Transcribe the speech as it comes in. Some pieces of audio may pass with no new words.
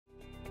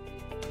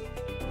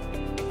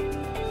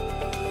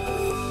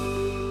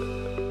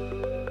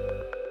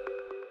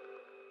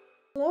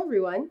Hello,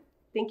 everyone.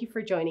 Thank you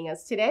for joining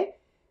us today.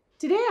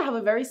 Today, I have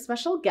a very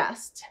special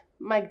guest,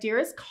 my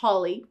dearest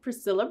colleague,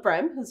 Priscilla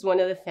Brehm, who's one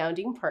of the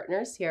founding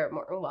partners here at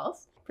Morton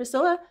Wealth.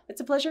 Priscilla,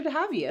 it's a pleasure to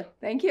have you.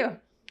 Thank you.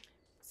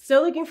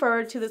 So looking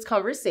forward to this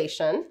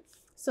conversation.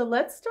 So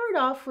let's start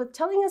off with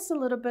telling us a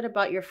little bit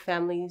about your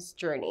family's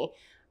journey.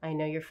 I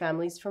know your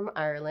family's from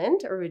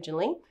Ireland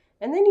originally,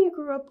 and then you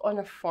grew up on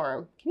a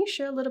farm. Can you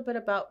share a little bit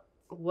about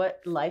what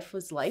life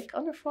was like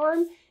on a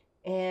farm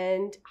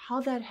and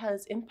how that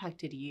has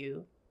impacted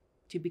you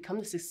to become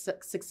the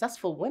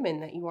successful woman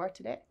that you are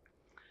today?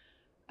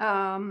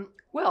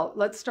 Well,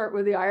 let's start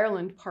with the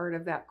Ireland part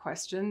of that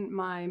question.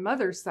 My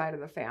mother's side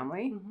of the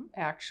family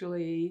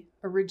actually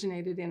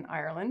originated in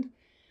Ireland.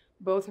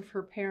 Both of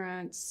her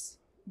parents'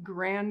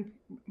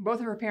 grandparents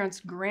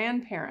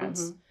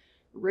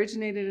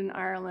originated in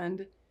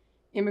Ireland,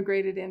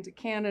 immigrated into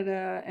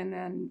Canada, and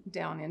then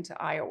down into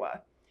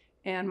Iowa.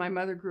 And my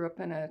mother grew up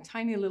in a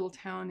tiny little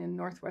town in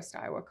northwest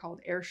Iowa called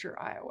Ayrshire,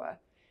 Iowa,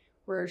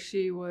 where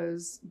she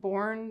was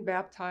born,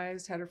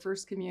 baptized, had her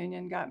first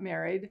communion, got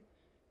married.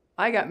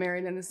 I got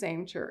married in the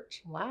same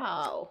church.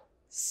 Wow.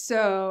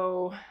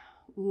 So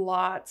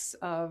lots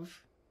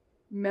of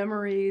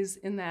memories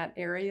in that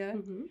area.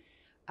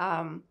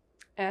 And,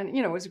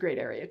 you know, it was a great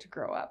area to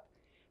grow up.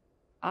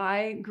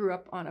 I grew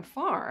up on a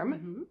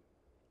farm,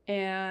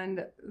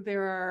 and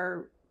there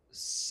are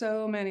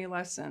so many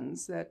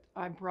lessons that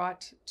I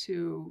brought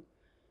to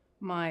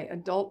my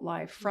adult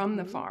life from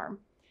the farm.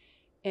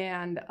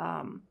 And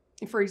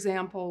for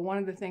example, one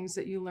of the things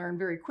that you learn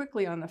very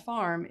quickly on the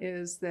farm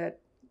is that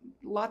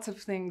lots of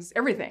things,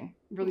 everything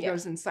really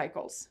goes in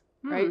cycles,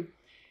 right?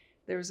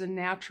 There's a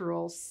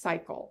natural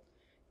cycle.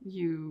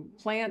 You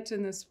plant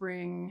in the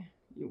spring,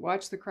 you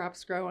watch the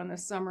crops grow in the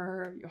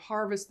summer, you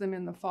harvest them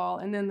in the fall,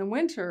 and then the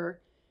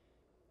winter,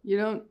 you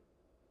don't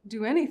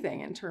do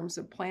anything in terms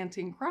of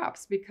planting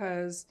crops,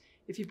 because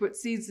if you put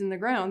seeds in the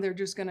ground, they're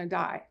just going to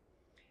die.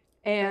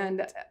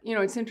 And, you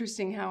know, it's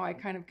interesting how I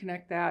kind of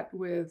connect that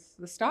with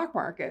the stock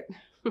market,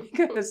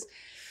 because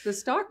the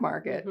stock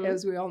market,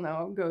 as we all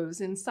know,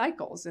 goes in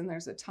cycles. And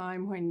there's a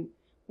time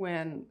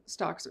when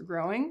stocks are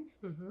growing,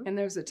 and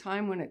there's a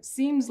time when it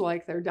seems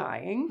like they're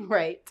dying.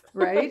 Right.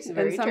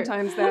 And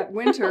sometimes that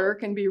winter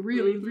can be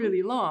really,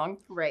 really long.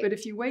 Right. But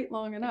if you wait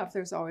long enough,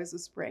 there's always a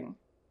spring.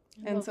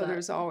 And so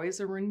there's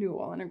always a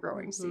renewal and a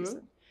growing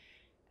season.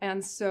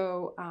 And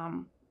so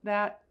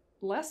that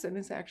lesson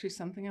is actually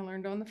something I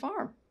learned on the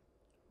farm.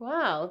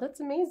 Wow,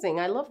 that's amazing.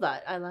 I love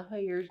that. I love how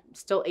you're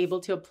still able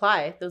to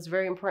apply those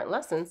very important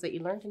lessons that you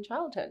learned in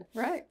childhood.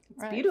 Right.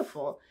 It's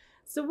beautiful.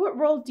 So what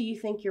role do you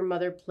think your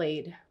mother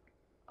played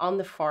on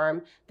the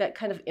farm that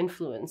kind of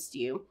influenced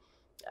you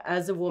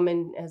as a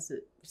woman, as a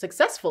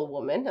successful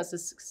woman, as a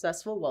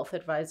successful wealth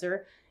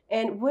advisor?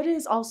 And what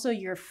is also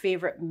your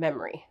favorite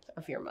memory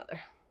of your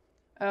mother?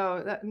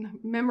 Oh, that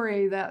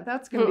memory,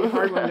 that's going to be a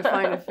hard one to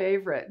find a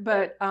favorite.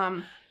 But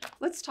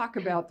let's talk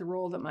about the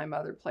role that my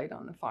mother played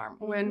on the farm.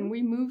 When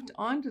we moved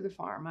onto the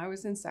farm, I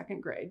was in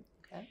second grade.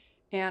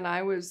 And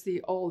I was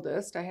the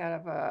oldest. I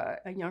have a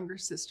younger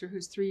sister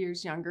who's 3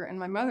 years younger, and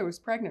my mother was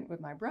pregnant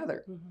with my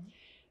brother.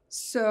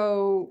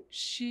 So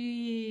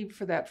she,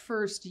 for that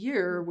first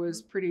year,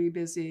 was pretty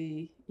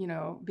busy, you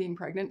know, being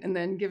pregnant and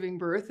then giving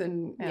birth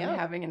and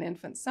having an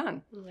infant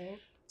son.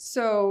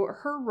 So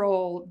her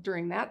role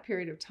during that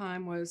period of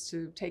time was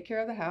to take care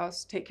of the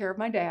house, take care of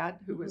my dad,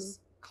 who was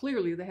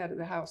clearly the head of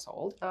the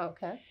household.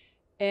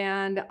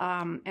 And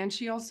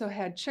she also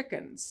had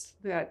chickens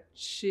that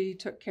she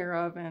took care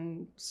of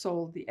and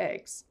sold the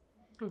eggs.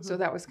 So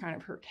that was kind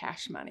of her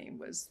cash money,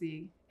 was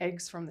the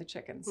eggs from the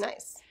chickens.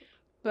 Nice.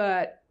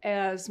 But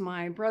as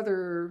my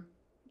brother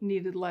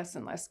needed less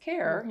and less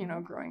care, you know,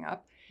 growing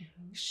up,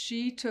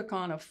 she took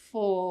on a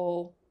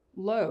full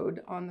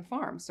load on the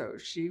farm. So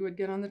she would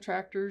get on the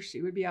tractor,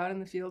 she would be out in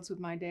the fields with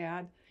my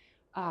dad.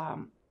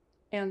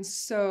 And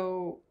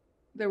so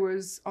there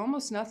was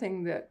almost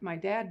nothing that my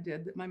dad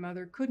did that my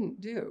mother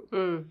couldn't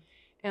do.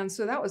 And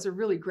so that was a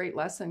really great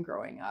lesson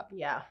growing up.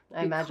 Yeah,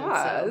 I imagine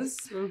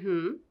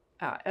so.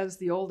 As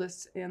the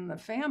oldest in the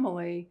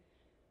family,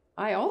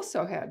 I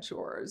also had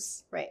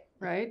chores.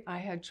 Right. I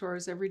had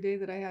chores every day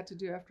that I had to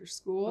do after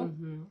school.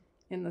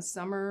 In the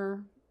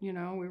summer, you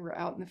know, we were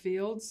out in the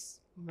fields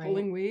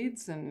pulling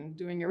weeds and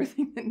doing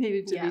everything that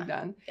needed to be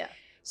done.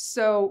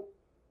 So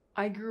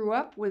I grew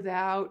up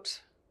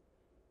without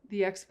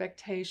the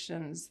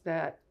expectations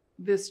that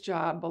this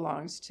job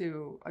belongs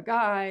to a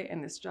guy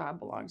and this job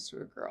belongs to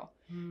a girl.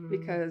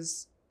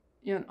 Because,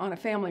 you know, on a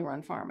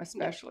family-run farm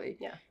especially,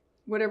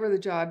 whatever the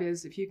job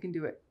is, if you can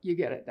do it, you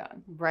get it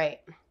done.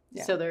 Right.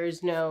 So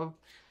there's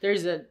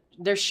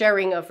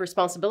sharing of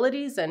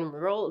responsibilities and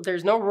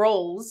there's no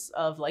roles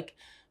of like,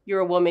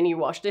 you're a woman, you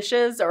wash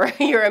dishes, or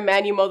you're a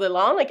man, you mow the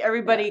lawn. Like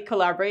everybody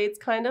collaborates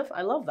kind of.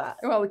 I love that.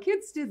 Well, the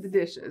kids did the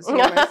dishes. You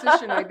know, my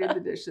sister and I did the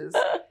dishes.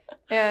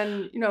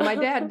 And, you know, my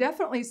dad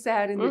definitely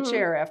sat in the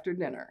chair after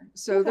dinner.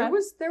 So there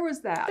was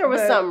that. There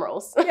was some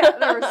roles. Yeah,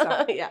 there was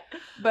some.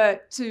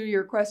 But to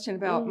your question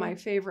about my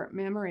favorite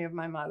memory of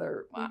my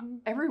mother,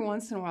 every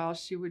once in a while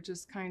she would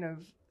just kind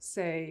of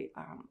say,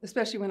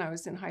 especially when I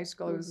was in high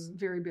school, I was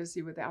very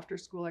busy with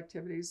after-school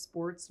activities,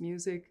 sports,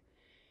 music,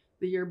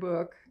 the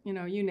yearbook, you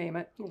know, you name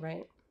it.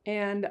 Right.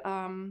 And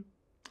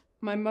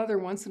my mother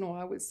once in a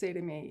while would say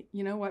to me,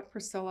 you know what,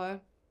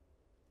 Priscilla,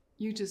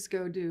 you just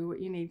go do what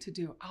you need to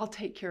do. I'll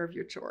take care of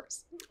your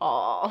chores.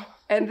 Aw.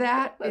 And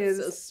that's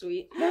so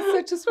sweet. That's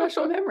such a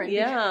special memory.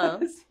 Yeah.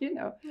 Because, you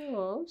know,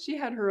 Aww. she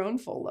had her own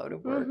full load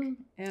of work.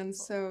 And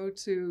so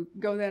to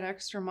go that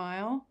extra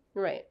mile,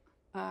 Right.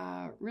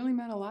 really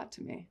meant a lot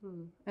to me.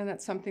 And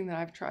that's something that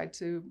I've tried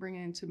to bring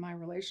into my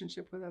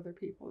relationship with other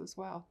people as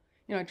well.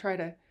 You know, I try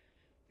to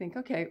think,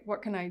 okay,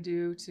 what can I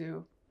do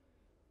to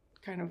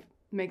kind of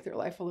make their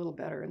life a little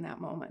better in that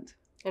moment?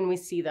 And we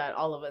see that,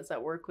 all of us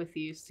that work with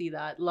you see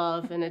that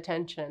love and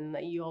attention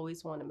that you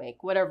always want to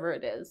make, whatever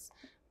it is,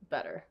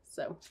 better.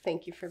 So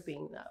thank you for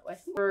being that way.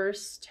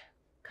 First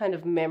kind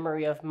of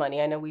memory of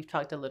money. I know we've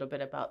talked a little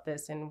bit about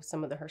this in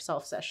some of the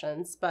herself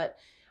sessions, but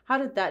how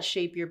did that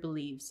shape your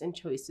beliefs and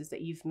choices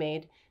that you've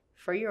made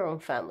for your own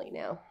family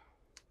now?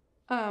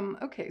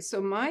 Okay,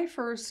 so my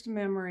first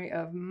memory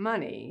of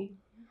money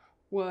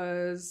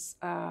was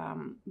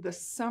the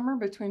summer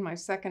between my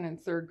second and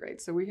third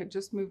grade. So we had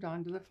just moved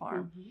on to the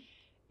farm.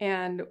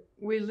 And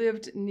we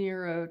lived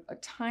near a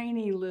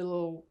tiny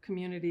little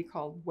community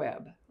called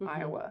Webb,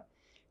 Iowa.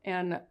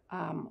 And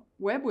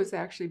Webb was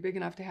actually big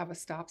enough to have a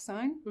stop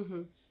sign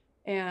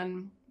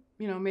and,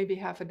 you know, maybe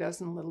half a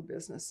dozen little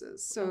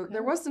businesses. So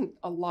there wasn't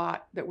a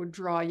lot that would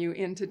draw you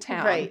into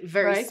town. Right,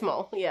 very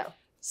small, yeah.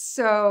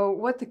 So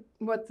what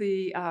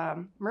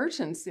the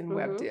merchants in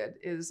Webb did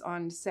is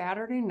on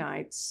Saturday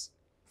nights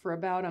for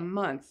about a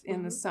month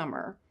in the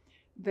summer,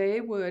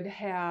 they would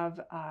have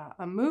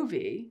a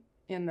movie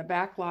in the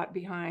back lot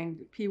behind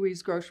Pee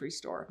Wee's grocery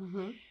store.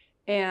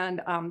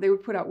 And they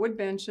would put out wood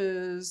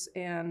benches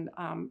and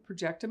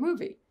project a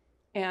movie.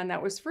 And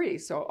that was free.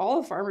 So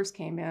all the farmers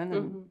came in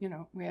and, you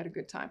know, we had a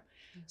good time.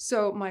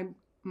 So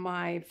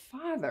my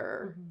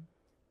father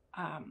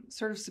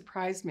sort of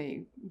surprised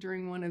me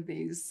during one of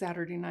these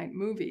Saturday night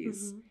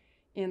movies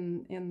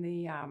in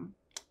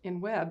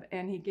Webb,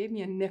 and he gave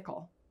me a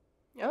nickel.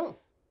 Oh.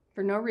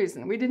 For no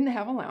reason. We didn't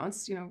have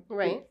allowance, you know.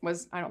 Right.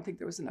 I don't think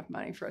there was enough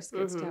money for us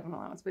kids to have an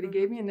allowance, but he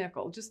gave me a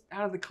nickel just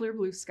out of the clear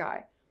blue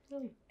sky.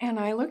 And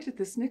I looked at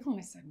this nickel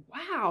and I said,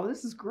 wow,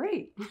 this is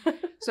great.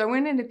 So I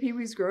went into Pee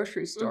Wee's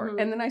grocery store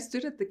and then I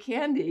stood at the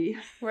candy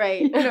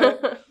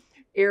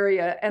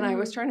area and I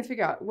was trying to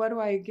figure out, what do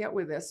I get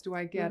with this? Do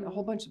I get a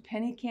whole bunch of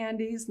penny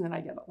candies and then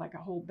I get like a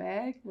whole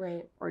bag?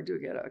 Right. Or do I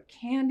get a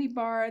candy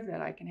bar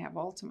that I can have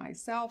all to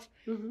myself?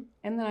 And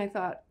then I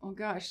thought, oh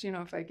gosh, you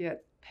know, if I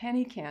get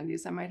penny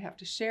candies, I might have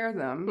to share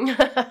them.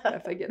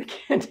 If I get a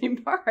candy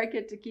bar, I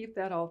get to keep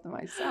that all to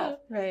myself.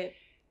 Right.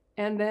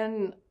 And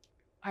then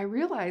I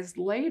realized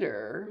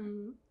later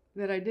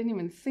that I didn't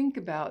even think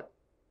about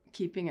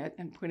keeping it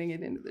and putting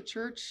it into the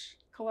church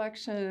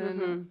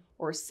collection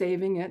or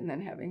saving it and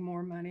then having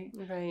more money.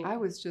 Right.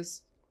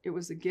 It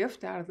was a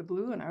gift out of the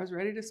blue and I was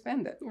ready to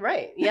spend it.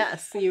 Right.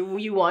 Yes.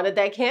 You wanted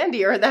that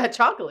candy or that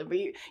chocolate, but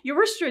you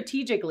were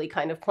strategically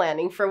kind of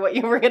planning for what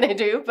you were going to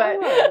do,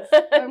 but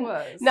I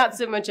was. Not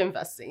so much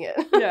investing it.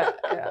 Yeah.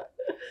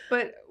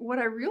 But what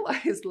I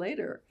realized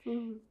later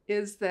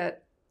is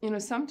that, you know,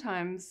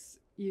 sometimes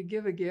you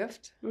give a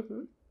gift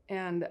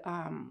and,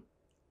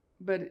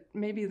 but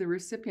maybe the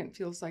recipient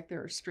feels like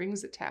there are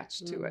strings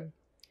attached to it.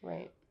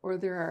 Right. Or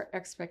there are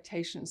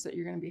expectations that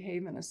you're going to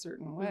behave in a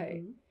certain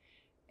way.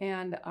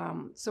 And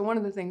so one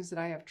of the things that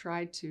I have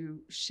tried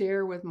to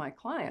share with my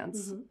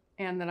clients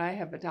and that I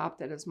have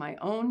adopted as my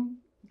own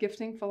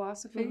gifting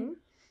philosophy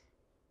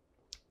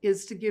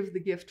is to give the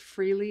gift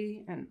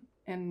freely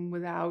and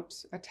without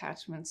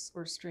attachments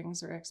or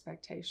strings or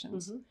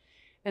expectations.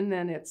 And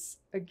then it's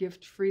a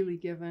gift freely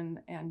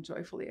given and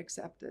joyfully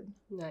accepted.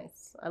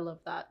 Nice. I love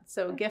that.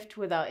 So a gift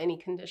without any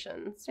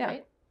conditions,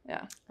 right?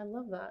 Yeah. I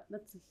love that.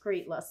 That's a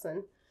great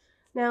lesson.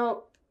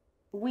 Now,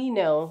 we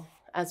know,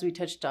 as we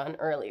touched on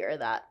earlier,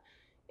 that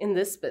in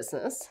this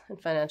business, in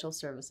financial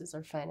services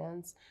or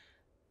finance,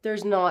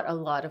 there's not a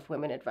lot of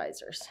women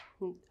advisors.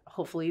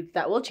 Hopefully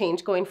that will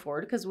change going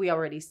forward because we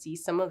already see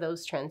some of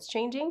those trends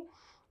changing.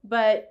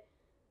 But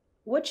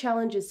what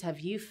challenges have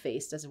you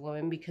faced as a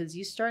woman? Because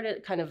you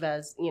started kind of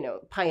as, you know,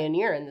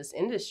 pioneer in this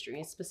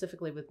industry,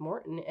 specifically with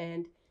Morton,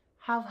 and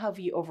how have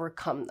you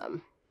overcome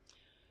them?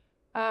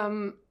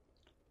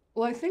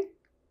 Well, I think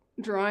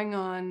drawing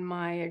on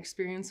my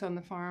experience on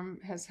the farm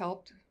has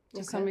helped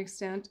to some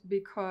extent,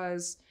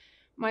 because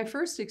my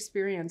first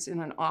experience in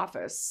an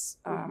office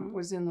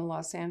was in the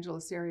Los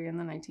Angeles area in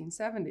the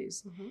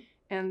 1970s.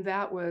 And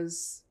that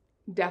was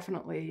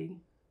definitely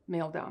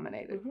male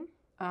dominated.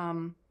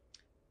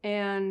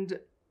 And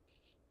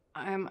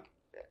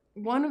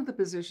one of the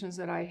positions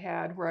that I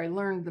had where I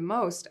learned the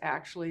most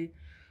actually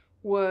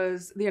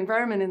was the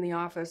environment in the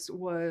office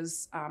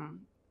was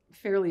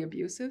fairly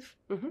abusive,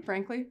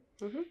 frankly.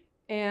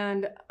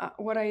 And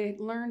what I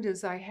learned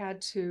is I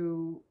had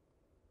to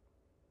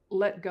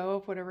let go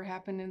of whatever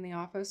happened in the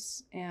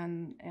office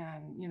and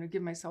you know,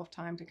 give myself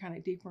time to kind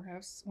of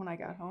decompress when I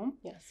got home.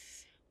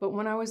 Yes. But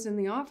when I was in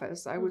the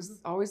office, I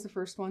was always the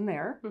first one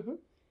there.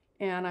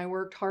 And I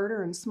worked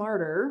harder and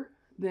smarter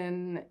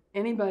than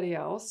anybody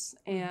else.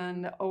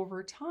 And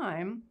over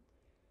time,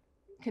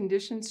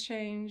 conditions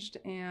changed,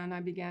 and I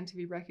began to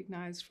be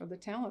recognized for the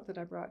talent that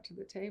I brought to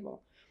the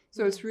table.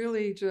 So it's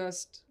really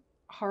just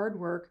hard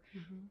work,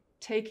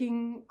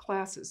 taking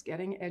classes,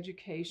 getting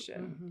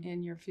education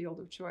in your field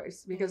of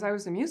choice. Because I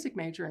was a music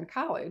major in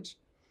college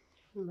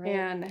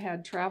and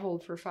had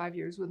traveled for 5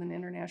 years with an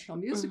international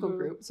musical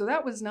group. So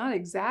that was not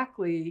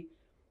exactly,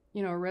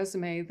 a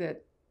resume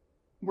that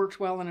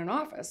worked well in an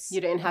office. You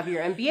didn't have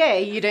your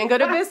MBA. You didn't go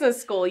to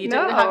business school. You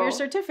didn't have your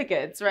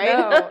certificates, right?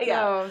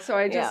 No. So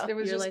it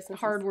was just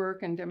hard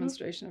work and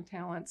demonstration of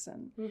talents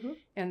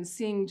and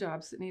seeing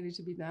jobs that needed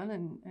to be done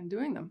and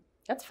doing them.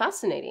 That's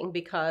fascinating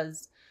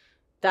because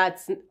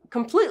that's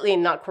completely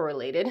not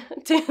correlated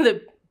to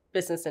the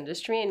business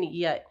industry, and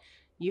yet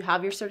you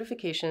have your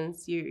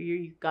certifications,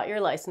 you got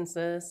your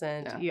licenses,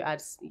 and you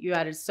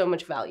added so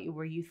much value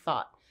where you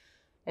thought.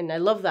 And I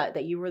love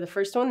that you were the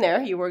first one there.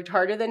 You worked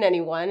harder than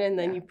anyone, and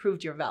then you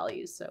proved your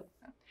values. So,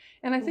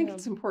 and I think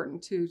it's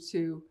important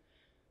to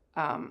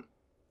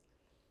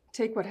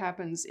take what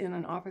happens in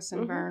an office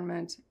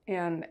environment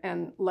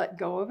and let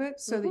go of it,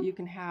 so that you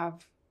can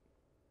have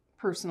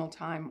personal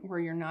time where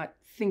you're not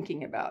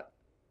thinking about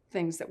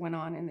things that went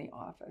on in the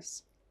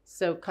office.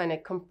 So kind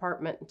of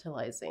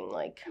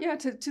compartmentalizing,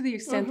 to the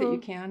extent that you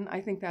can. I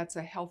think that's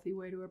a healthy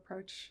way to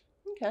approach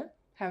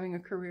having a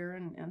career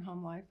and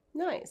home life.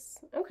 Nice.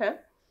 Okay.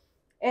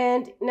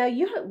 And now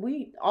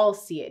we all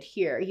see it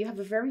here. You have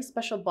a very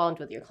special bond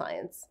with your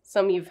clients.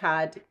 Some you've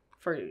had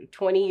for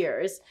 20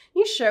 years. Can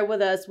you share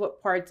with us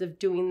what parts of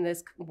doing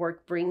this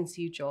work brings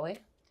you joy?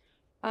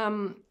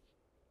 Well,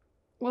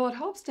 it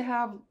helps to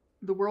have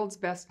the world's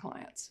best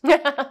clients.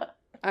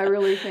 I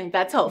really think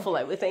that's helpful,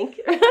 I would think.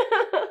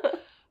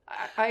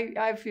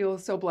 I feel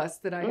so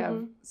blessed that I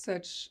have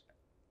such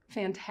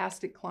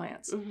fantastic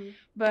clients.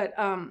 But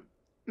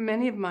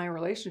many of my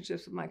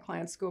relationships with my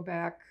clients go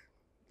back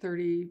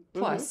 30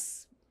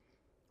 plus,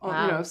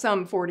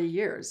 some 40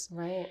 years.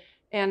 Right.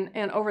 And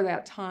over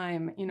that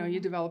time, you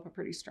develop a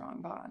pretty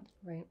strong bond.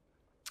 Right.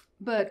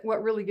 But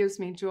what really gives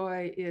me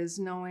joy is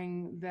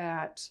knowing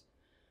that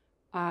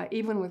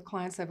even with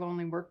clients I've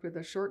only worked with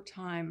a short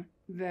time,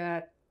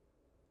 that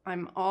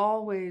I'm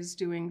always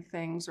doing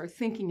things or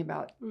thinking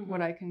about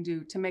what I can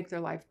do to make their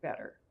life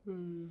better.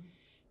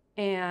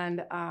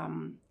 And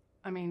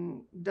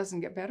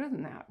doesn't get better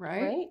than that,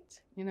 right?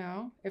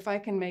 If I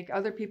can make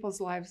other people's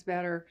lives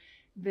better,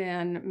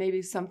 then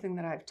maybe something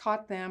that I've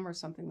taught them or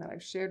something that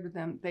I've shared with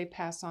them, they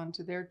pass on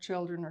to their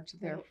children or to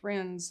their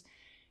friends.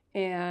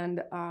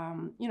 And,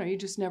 you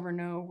just never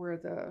know where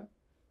the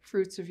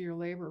fruits of your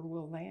labor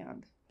will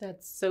land.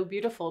 That's so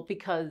beautiful,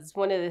 because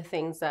one of the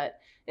things that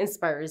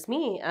inspires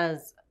me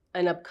as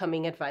an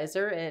upcoming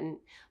advisor and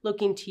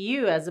looking to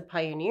you as a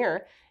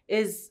pioneer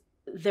is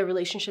the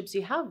relationships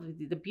you have,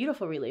 the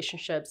beautiful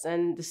relationships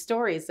and the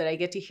stories that I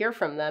get to hear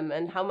from them,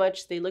 and how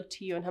much they look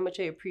to you and how much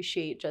I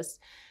appreciate just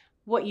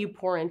what you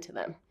pour into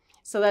them.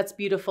 So that's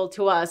beautiful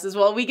to us as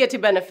well. We get to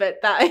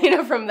benefit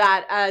that, from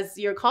that as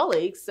your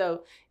colleagues.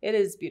 So it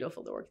is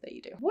beautiful, the work that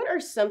you do. What are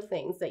some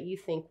things that you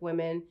think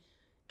women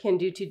can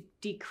do to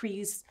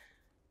decrease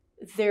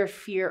their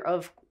fear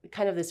of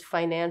kind of this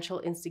financial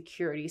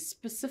insecurity,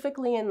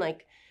 specifically in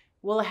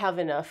will I have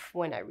enough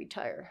when I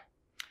retire?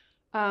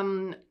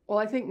 Well,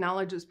 I think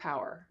knowledge is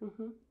power.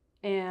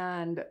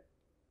 And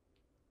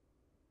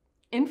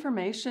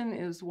information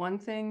is one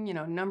thing,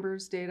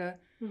 numbers, data,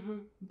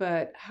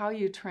 but how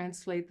you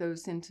translate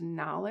those into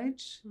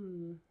knowledge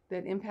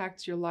that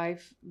impacts your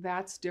life,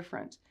 that's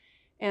different.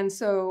 And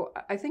so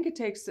I think it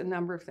takes a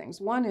number of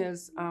things. One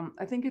is,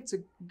 I think it's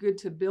good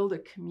to build a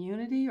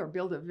community or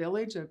build a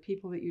village of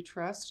people that you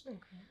trust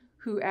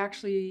who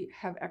actually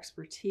have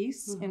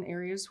expertise in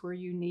areas where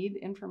you need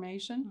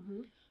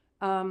information.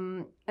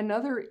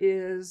 Another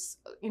is,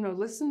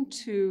 listen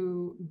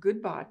to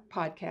good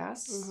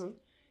podcasts,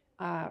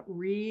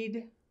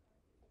 read,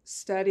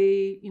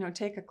 study,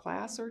 take a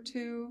class or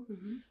two.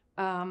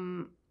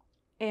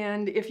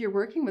 And if you're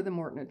working with a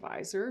Morton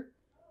advisor,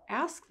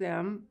 ask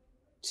them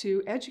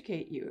to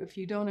educate you. If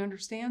you don't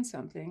understand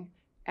something,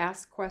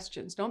 ask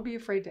questions. Don't be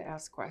afraid to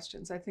ask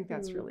questions. I think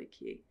that's really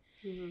key.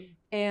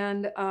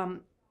 And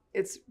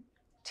it's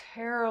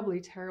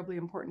terribly, terribly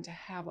important to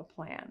have a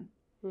plan.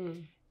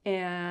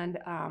 And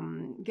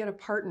get a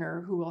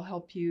partner who will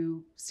help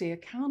you stay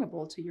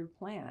accountable to your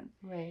plan.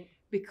 Right.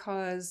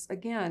 Because,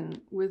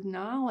 again, with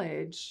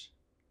knowledge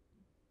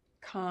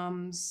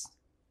comes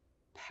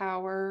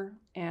power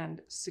and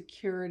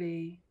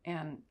security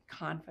and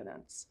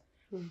confidence.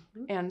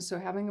 And so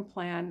having a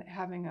plan,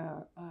 having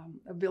a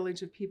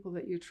village of people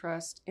that you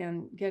trust,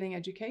 and getting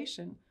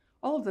education,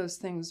 all of those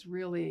things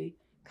really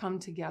come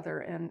together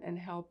and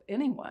help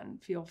anyone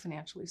feel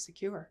financially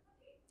secure.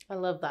 I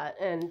love that.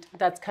 And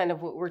that's kind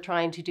of what we're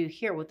trying to do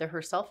here with the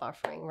Herself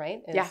offering,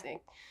 right?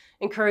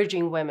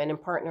 Encouraging women and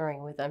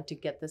partnering with them to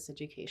get this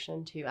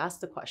education, to ask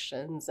the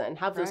questions and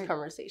have those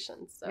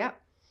conversations. So,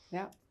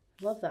 yeah.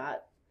 Love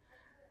that.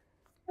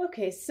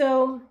 Okay,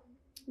 so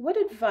what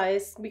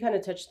advice, we kind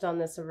of touched on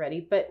this already,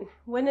 but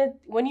when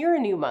you're a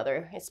new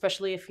mother,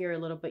 especially if you're a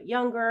little bit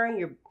younger,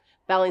 you're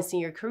balancing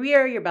your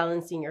career, you're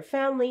balancing your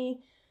family,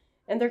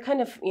 and they're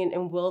kind of in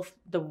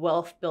the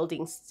wealth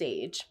building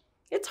stage,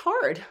 it's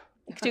hard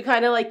to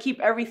kind of like keep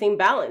everything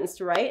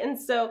balanced, right? And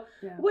so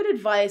what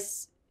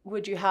advice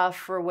would you have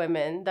for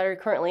women that are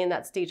currently in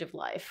that stage of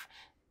life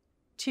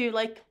to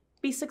like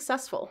be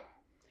successful?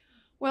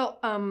 Well,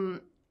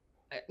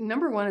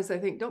 number one is, I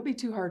think, don't be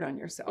too hard on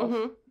yourself.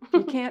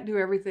 You can't do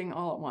everything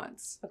all at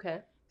once. Okay.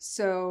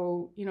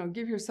 So,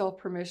 give yourself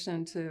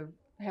permission to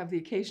have the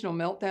occasional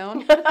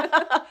meltdown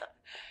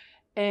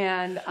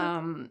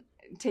and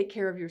take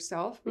care of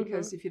yourself,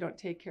 because if you don't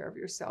take care of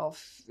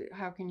yourself,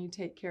 how can you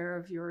take care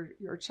of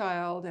your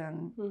child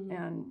and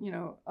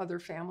other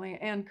family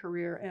and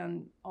career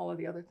and all of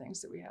the other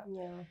things that we have?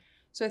 Yeah.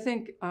 So I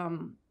think,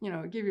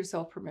 give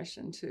yourself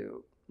permission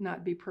to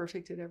not be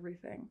perfect at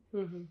everything.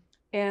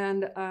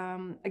 And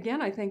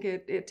again, I think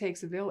it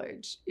takes a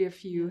village.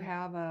 If you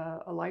have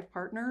a life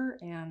partner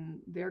and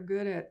they're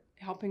good at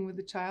helping with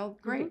the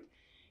child, great.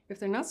 If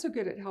they're not so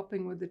good at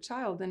helping with the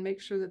child, then make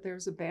sure that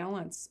there's a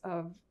balance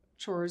of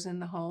chores in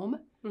the home,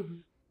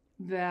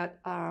 that,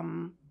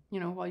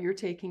 while you're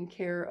taking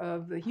care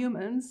of the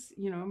humans,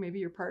 maybe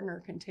your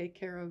partner can take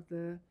care of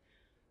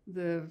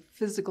the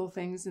physical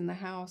things in the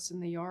house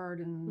and the yard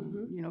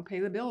and, pay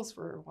the bills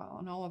for a while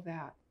and all of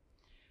that.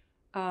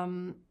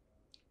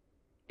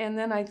 And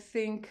then I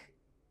think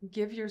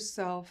give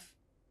yourself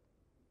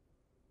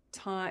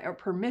time or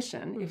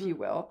permission, if you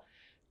will,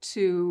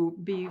 to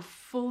be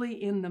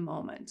fully in the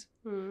moment.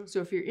 So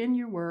if you're in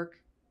your work,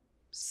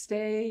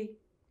 stay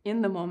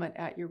in the moment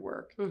at your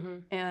work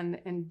and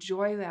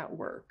enjoy that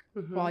work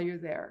while you're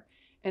there.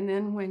 And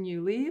then when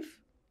you leave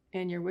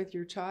and you're with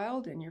your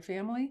child and your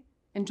family,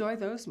 enjoy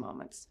those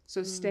moments.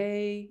 So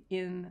stay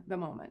in the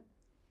moment.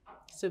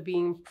 So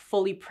being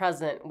fully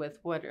present with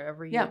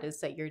whatever it is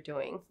that you're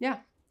doing.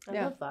 I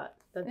love that.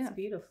 That's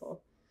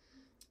beautiful.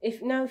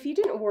 If you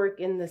didn't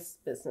work in this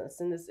business,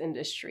 in this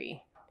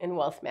industry, in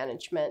wealth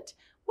management,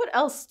 what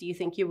else do you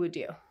think you would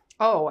do?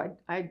 Oh,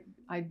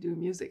 I do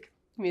music.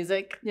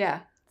 Music?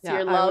 Yeah. It's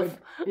your love.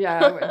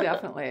 I would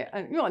definitely.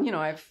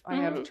 I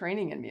have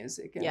training in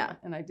music,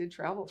 and I did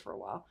travel for a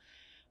while.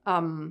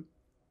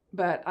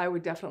 But I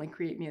would definitely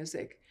create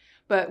music.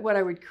 But what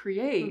I would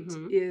create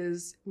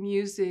is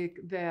music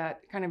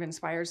that kind of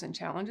inspires and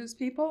challenges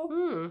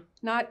people,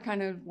 not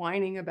kind of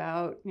whining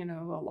about, a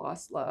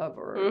lost love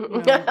or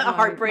a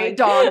heartbreak. My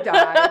dog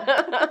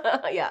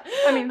died. Yeah.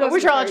 I mean,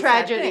 which are all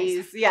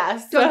tragedies.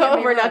 Yes.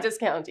 So we're not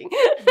discounting.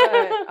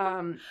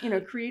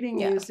 But, creating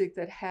music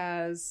that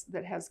has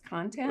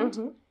content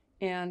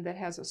and that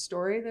has a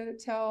story that it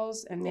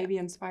tells and maybe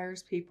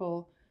inspires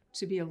people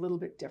to be a little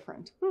bit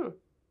different.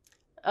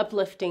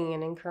 Uplifting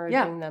and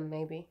encouraging them,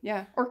 maybe.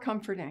 Yeah, or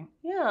comforting.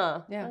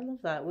 Yeah, I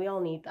love that. We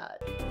all need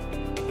that.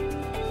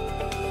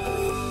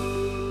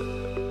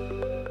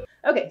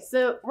 Okay,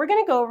 so we're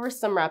going to go over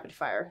some rapid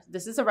fire.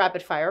 This is a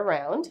rapid fire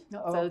round,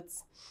 so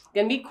it's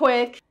going to be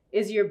quick.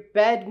 Is your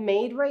bed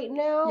made right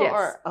now?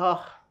 Yes.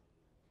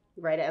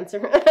 Right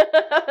answer.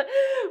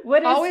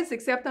 Always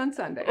except on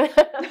Sunday.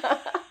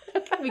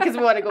 Because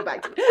we want to go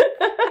back to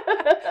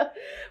it.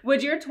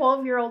 Would your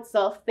 12-year-old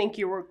self think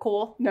you were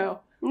cool? No.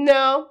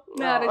 No?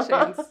 Not a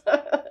chance.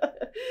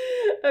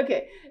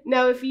 Okay.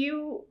 Now, if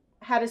you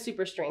had a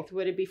super strength,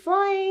 would it be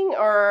flying,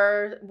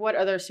 or what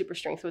other super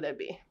strength would it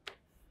be?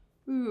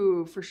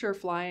 Ooh, for sure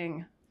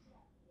flying.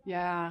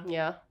 Yeah.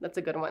 Yeah, that's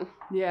a good one.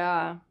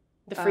 Yeah.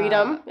 The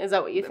freedom, is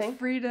that what you think?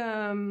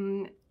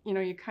 Freedom,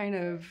 you kind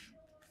of,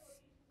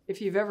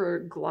 if you've ever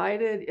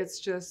glided, it's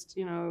just,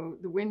 the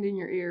wind in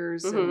your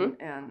ears and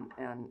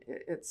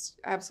it's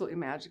absolutely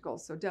magical.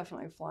 So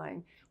definitely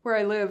flying. Where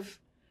I live,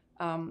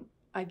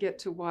 I get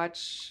to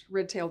watch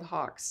red-tailed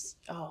hawks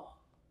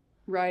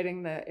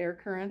riding the air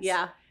currents.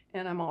 Yeah.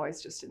 And I'm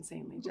always just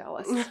insanely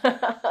jealous.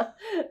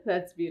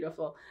 That's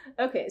beautiful.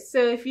 Okay,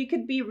 so if you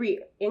could be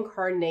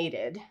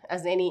reincarnated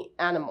as any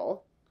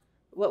animal,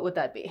 what would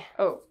that be?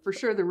 Oh, for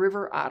sure the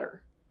river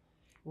otter.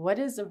 What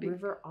is a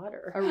river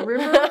otter?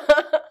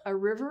 A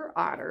river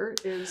otter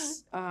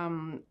is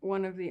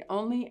one of the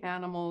only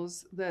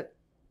animals that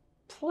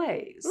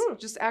plays,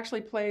 just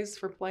actually plays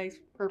for play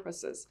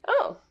purposes.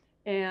 Oh.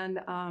 And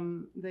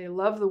they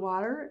love the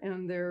water,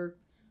 and they're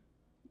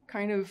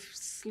kind of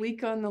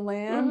sleek on the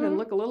land and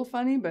look a little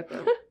funny, but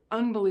they're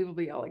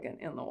unbelievably elegant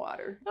in the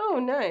water.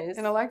 Oh, nice.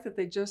 And I like that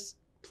they just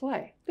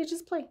play. They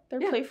just play. They're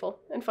playful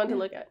and fun to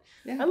look at.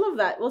 Yeah. I love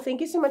that. Well,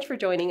 thank you so much for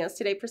joining us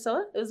today,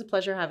 Priscilla. It was a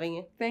pleasure having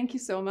you. Thank you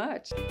so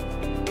much.